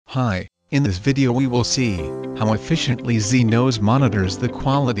Hi, in this video we will see how efficiently zNose monitors the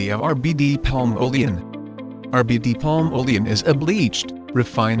quality of RBD Palm Olein. RBD Palm Olein is a bleached,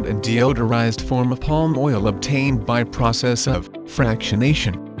 refined and deodorized form of palm oil obtained by process of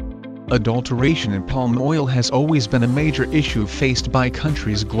fractionation. Adulteration in palm oil has always been a major issue faced by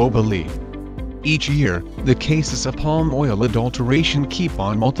countries globally. Each year, the cases of palm oil adulteration keep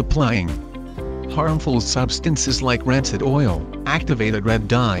on multiplying. Harmful substances like rancid oil, activated red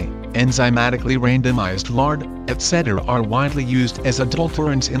dye, enzymatically randomized lard, etc. are widely used as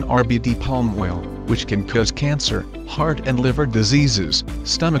adulterants in RBD palm oil, which can cause cancer, heart and liver diseases,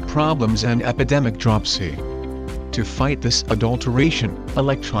 stomach problems and epidemic dropsy. To fight this adulteration,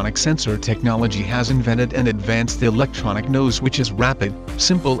 electronic sensor technology has invented an advanced electronic nose which is rapid,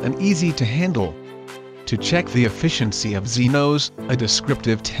 simple and easy to handle. To check the efficiency of zNose, a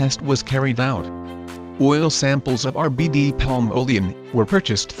descriptive test was carried out. Oil samples of RBD Palm Olein were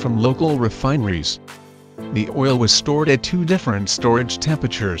purchased from local refineries. The oil was stored at two different storage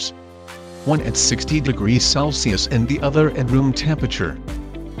temperatures. One at 60 degrees Celsius and the other at room temperature.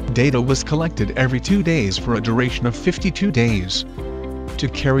 Data was collected every 2 days for a duration of 52 days. To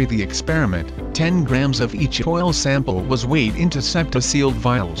carry the experiment, 10 grams of each oil sample was weighed into septa-sealed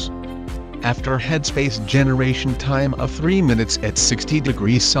vials. After headspace generation time of 3 minutes at 60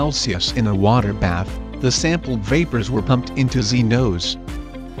 degrees Celsius in a water bath, the sampled vapors were pumped into zNose.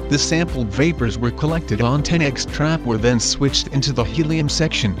 The sampled vapors were collected on 10x trap were then switched into the helium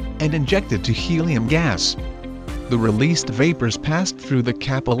section and injected to helium gas. The released vapors passed through the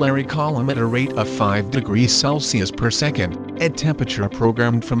capillary column at a rate of 5 degrees Celsius per second, at temperature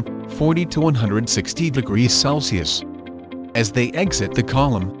programmed from 40 to 160 degrees Celsius. As they exit the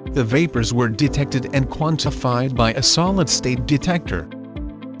column, the vapors were detected and quantified by a solid-state detector.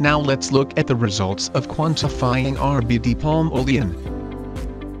 Now let's look at the results of quantifying RBD Palm Olein.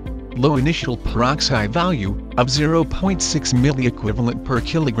 Low initial peroxide value of 0.6 milliequivalent per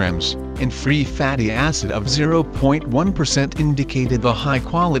kilograms, and free fatty acid of 0.1% indicated the high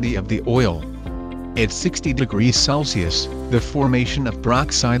quality of the oil. At 60 degrees Celsius, the formation of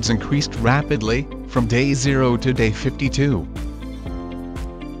peroxides increased rapidly, from day 0 to day 52.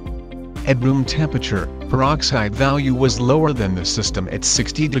 At room temperature, peroxide value was lower than the system at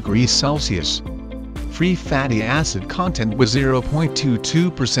 60 degrees Celsius. Free fatty acid content was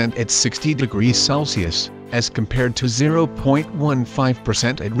 0.22% at 60 degrees Celsius, as compared to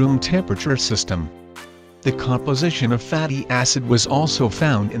 0.15% at room temperature system. The composition of fatty acid was also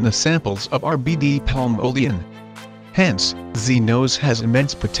found in the samples of RBD Palm Olein. Hence, zNose has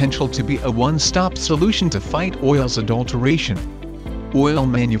immense potential to be a one-stop solution to fight oil's adulteration. Oil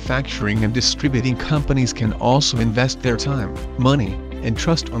manufacturing and distributing companies can also invest their time, money, and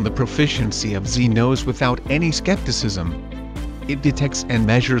trust on the proficiency of zNose without any skepticism. It detects and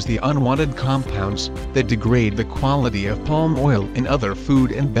measures the unwanted compounds that degrade the quality of palm oil and other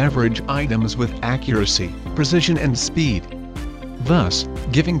food and beverage items with accuracy, precision and speed, thus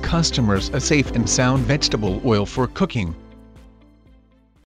giving customers a safe and sound vegetable oil for cooking.